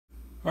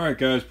Alright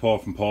guys, Paul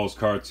from Paul's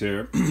Karts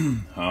here.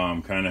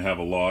 Kind of have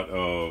a lot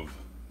of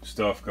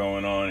stuff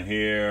going on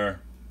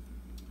here.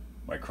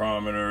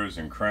 Micrometers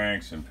and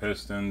cranks and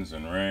pistons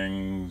and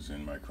rings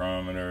and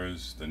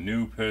micrometers. The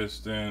new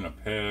piston, a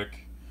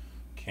pick,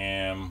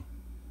 cam,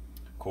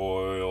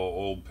 coil,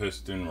 old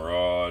piston,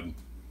 rod,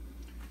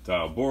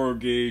 dial bore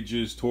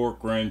gauges,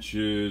 torque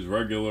wrenches,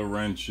 regular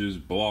wrenches,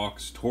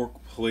 blocks,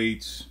 torque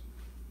plates.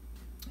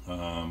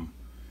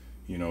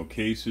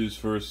 Cases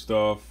for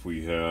stuff.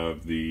 We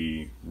have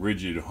the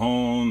rigid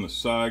hone, the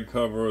side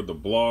cover, the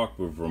block.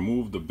 We've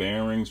removed the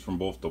bearings from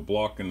both the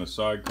block and the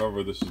side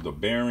cover. This is the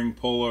bearing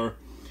puller.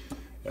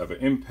 We have an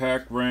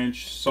impact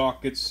wrench,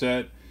 socket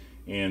set,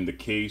 and the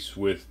case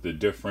with the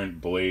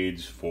different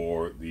blades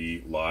for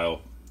the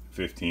Lyle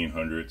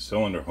 1500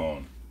 cylinder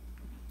hone.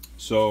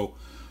 So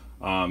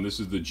this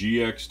is the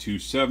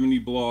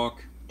GX270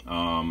 block.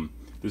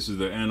 This is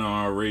the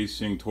NR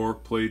Racing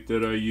torque plate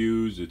that I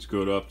use. It's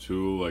good up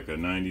to like a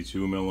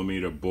 92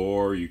 millimeter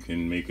bore. You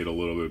can make it a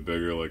little bit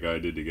bigger like I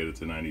did to get it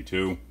to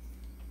 92.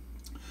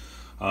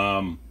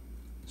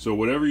 So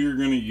whatever you're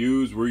going to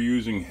use, we're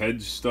using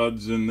head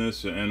studs in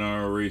this, an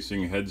NR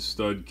Racing head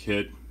stud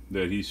kit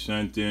that he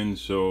sent in.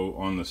 So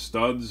on the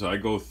studs, I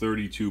go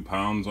 32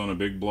 pounds on a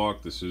big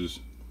block. This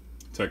is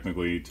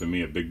technically, to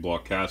me, a big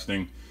block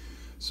casting.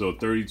 So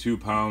 32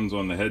 pounds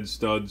on the head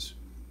studs.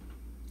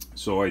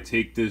 So I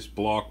take this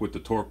block with the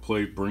torque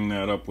plate, bring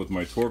that up with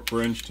my torque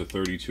wrench to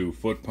 32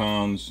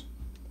 foot-pounds.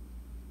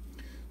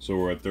 So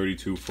we're at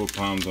 32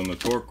 foot-pounds on the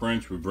torque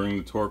wrench. We bring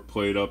the torque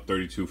plate up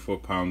 32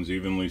 foot-pounds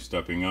evenly,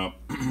 stepping up.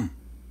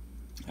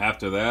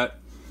 After that,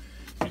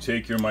 you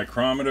take your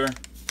micrometer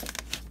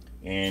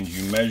and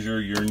you measure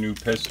your new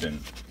piston.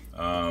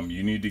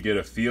 You need to get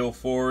a feel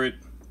for it.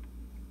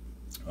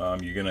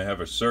 You're going to have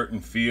a certain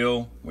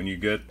feel when you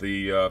get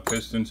the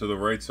piston to the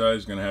right size.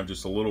 It's going to have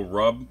just a little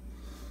rub.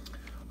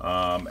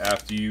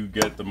 After you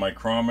get the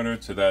micrometer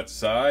to that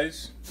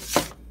size,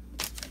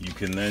 you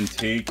can then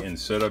take and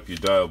set up your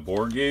dial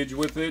bore gauge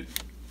with it.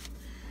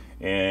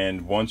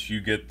 And once you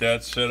get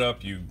that set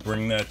up, you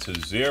bring that to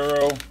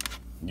 0.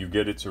 You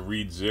get it to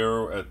read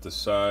 0 at the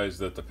size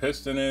that the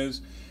piston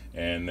is.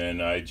 And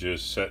then I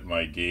just set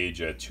my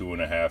gauge at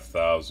 2.5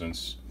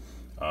 thousandths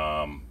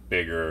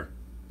bigger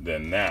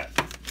than that.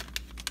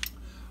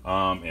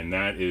 And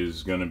that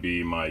is going to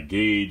be my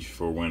gauge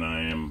for when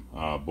I am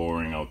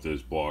boring out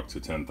this block to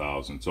 10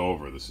 thousandths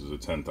over. This is a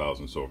 10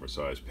 thousandths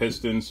oversized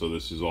piston, so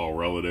this is all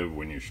relative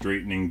when you're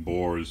straightening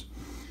bores.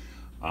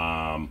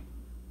 For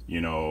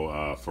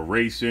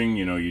racing,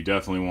 you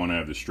definitely want to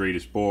have the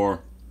straightest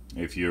bore.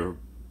 If your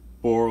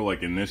bore,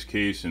 like in this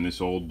case, in this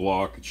old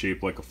block, it's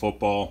shaped like a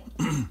football,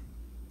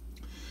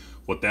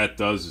 what that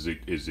does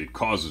is it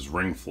causes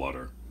ring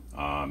flutter.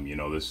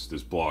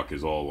 This block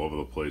is all over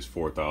the place.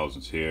 4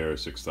 thousandths here,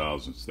 6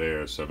 thousandths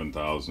there, 7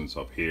 thousandths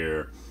up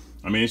here.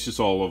 I mean, it's just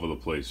all over the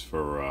place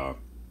for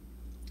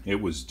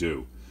it was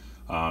due.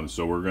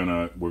 So we're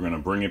gonna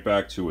bring it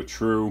back to a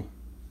true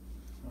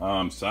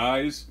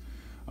size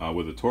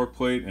with a torque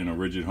plate and a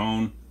rigid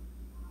hone.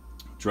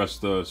 Dress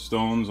the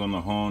stones on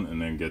the hone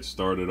and then get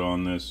started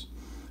on this.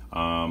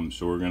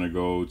 So we're gonna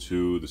go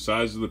to the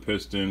size of the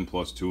piston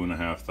plus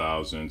 2.5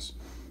 thousandths.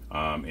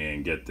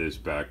 And get this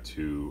back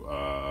to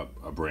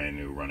a brand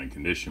new running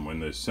condition. When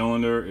the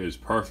cylinder is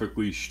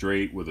perfectly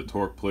straight with a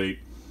torque plate,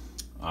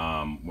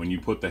 when you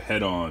put the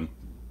head on,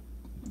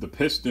 the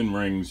piston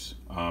rings,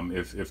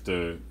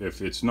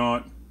 if it's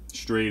not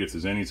straight, if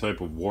there's any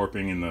type of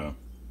warping in the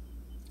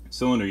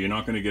cylinder, you're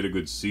not going to get a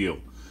good seal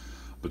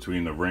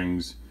between the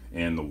rings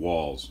and the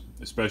walls.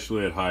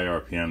 Especially at high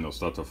RPM, they'll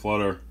start to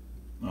flutter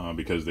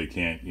because they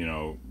can't,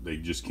 they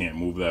just can't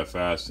move that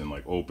fast and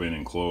like open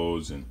and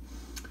close, and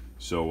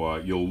so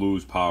you'll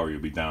lose power.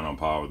 You'll be down on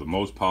power. The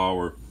most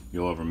power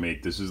you'll ever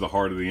make. This is the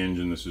heart of the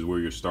engine. This is where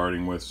you're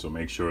starting with, so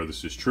make sure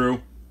this is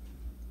true.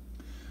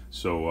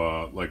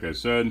 So like I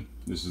said,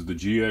 this is the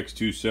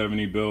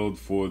GX270 build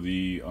for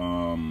the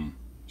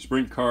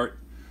sprint kart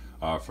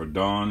for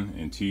Don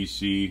and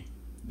TC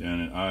down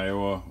in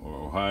Iowa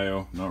or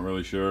Ohio. Not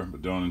really sure,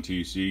 but Don and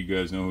TC, you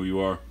guys know who you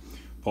are.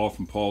 Paul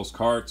from Paul's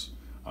Karts.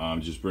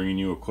 Just bringing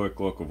you a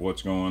quick look of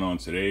what's going on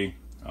today,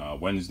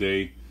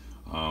 Wednesday.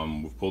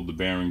 We've pulled the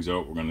bearings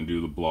out. We're going to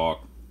do the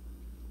block.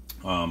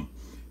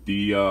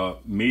 The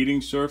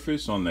mating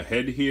surface on the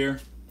head here,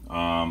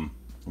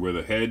 where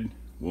the head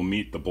will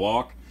meet the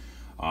block,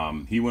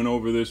 he went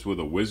over this with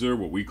a whizzer,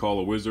 what we call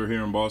a whizzer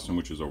here in Boston,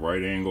 which is a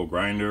right angle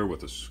grinder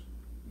with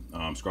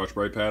a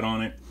Scotch-Brite pad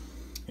on it,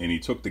 and he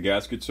took the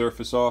gasket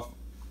surface off.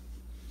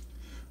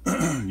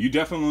 You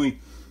definitely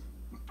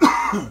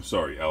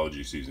sorry,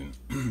 allergy season.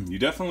 You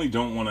definitely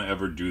don't want to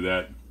ever do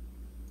that.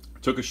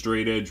 Took a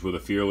straight edge with a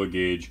feeler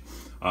gauge,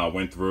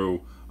 went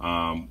through,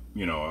 2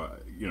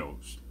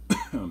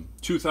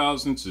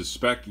 thousandths is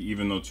spec,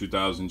 even though 2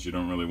 thousandths you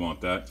don't really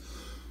want that.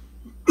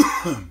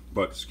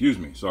 But excuse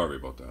me, sorry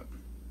about that.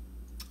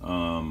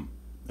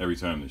 Every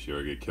time this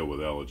year I get killed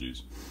with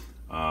allergies.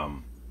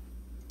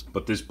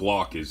 But this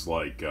block is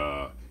like,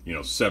 you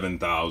know, 7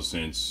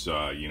 thousandths,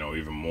 you know,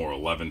 even more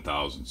 11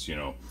 thousandths. You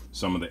know,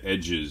 some of the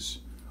edges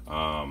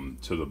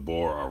to the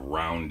bore are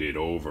rounded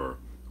over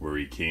where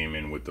he came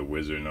in with the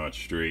wizard nut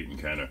straight, and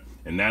kind of,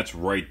 and that's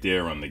right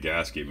there on the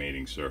gasket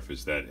mating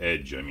surface, that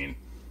edge. I mean,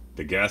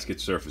 the gasket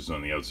surface is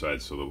on the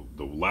outside, so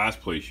the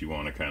last place you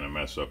want to kind of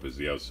mess up is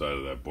the outside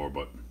of that bore.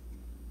 But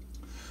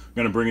I'm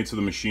going to bring it to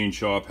the machine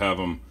shop, have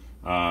him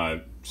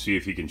see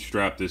if he can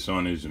strap this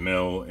on his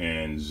mill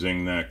and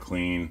zing that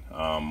clean.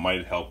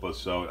 Might help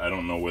us out. I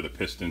don't know where the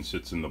piston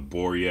sits in the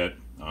bore yet.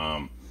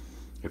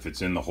 If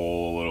it's in the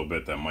hole a little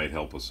bit, that might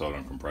help us out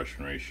on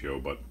compression ratio.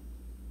 But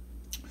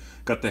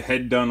got the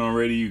head done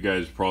already. You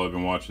guys have probably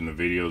been watching the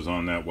videos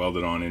on that.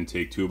 Welded on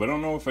intake tube. I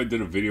don't know if I did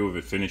a video of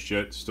it finished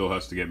yet. Still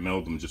has to get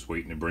milled. I'm just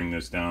waiting to bring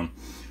this down.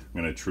 I'm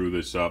going to true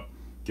this up,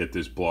 get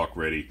this block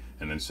ready,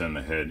 and then send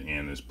the head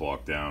and this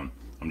block down.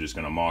 I'm just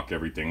going to mock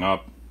everything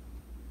up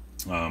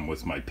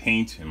with my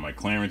paint and my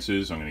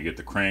clearances. I'm going to get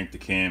the crank, the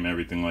cam,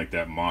 everything like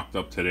that mocked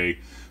up today,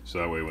 so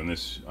that way when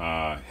this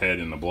head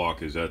and the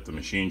block is at the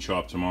machine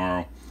shop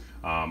tomorrow,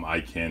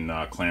 I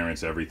can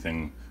clearance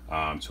everything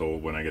so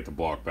when I get the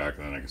block back,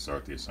 and then I can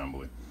start the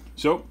assembly.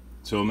 So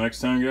till next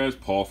time, guys,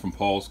 Paul from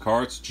Paul's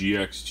Karts,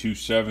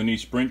 GX270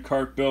 sprint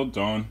kart build,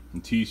 Don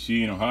and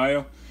TC in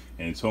Ohio.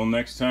 And until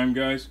next time,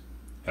 guys,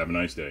 have a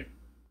nice day.